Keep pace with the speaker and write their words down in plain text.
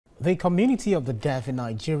The community of the deaf in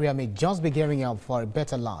Nigeria may just be gearing up for a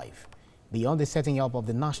better life. Beyond the setting up of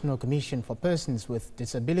the National Commission for Persons with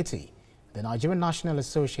Disability, the Nigerian National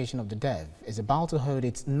Association of the Deaf is about to hold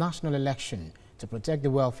its national election to protect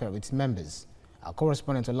the welfare of its members. Our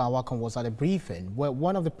correspondent Ola Awakan was at a briefing where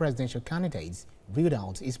one of the presidential candidates read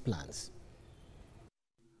out his plans.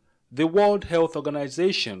 The World Health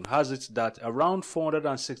Organization has it that around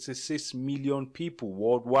 466 million people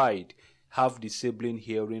worldwide have disabling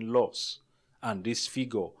hearing loss, and this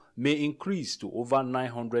figure may increase to over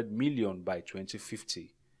 900 million by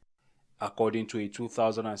 2050. According to a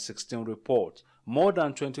 2016 report, more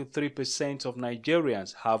than 23% of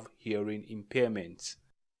Nigerians have hearing impairment.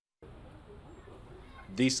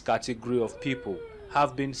 This category of people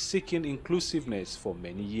have been seeking inclusiveness for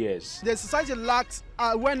many years. The society lacks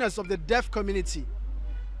awareness of the deaf community.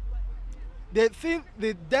 They think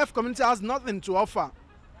the deaf community has nothing to offer,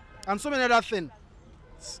 and so many other things.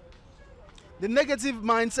 The negative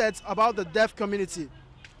mindset about the deaf community,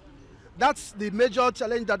 that's the major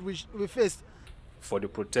challenge that we face. For the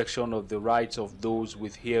protection of the rights of those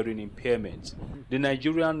with hearing impairment, the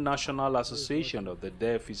Nigerian National Association of the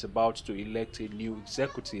Deaf is about to elect a new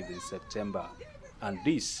executive in September. And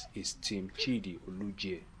this is Team Chidi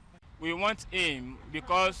Oluje. We want aim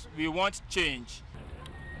because we want change.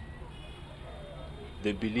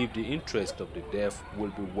 They believe the interest of the deaf will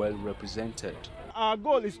be well represented. Our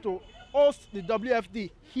goal is to host the WFD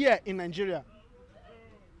here in Nigeria.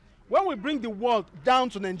 When we bring the world down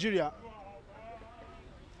to Nigeria,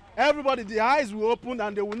 everybody, the eyes will open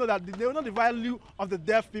and they will know that they will know the value of the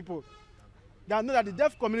deaf people. They will know that the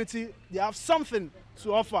deaf community, they have something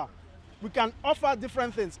to offer. We can offer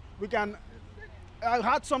different things. We can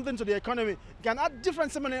add something to the economy. We can add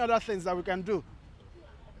so many other things that we can do.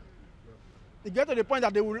 It gets to the point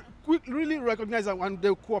that they will really recognize that and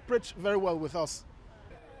they cooperate very well with us.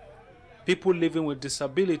 People living with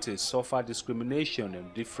disabilities suffer discrimination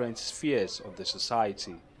in different spheres of the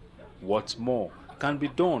society. What more can be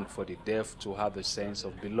done for the deaf to have a sense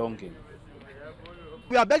of belonging?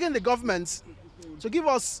 We are begging the government to give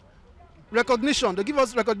us recognition, The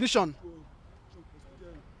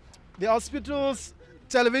hospitals,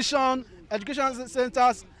 television, education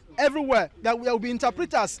centers, everywhere, that will be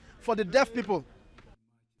interpreters for the deaf people.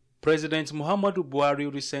 President Muhammadu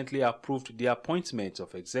Buhari recently approved the appointment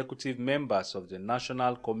of executive members of the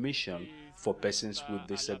National Commission for Persons with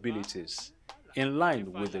Disabilities, in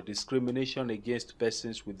line with the Discrimination Against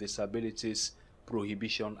Persons with Disabilities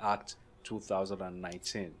Prohibition Act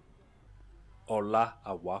 2019. Ola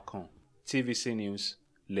Awakan, TVC News,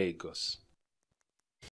 Lagos.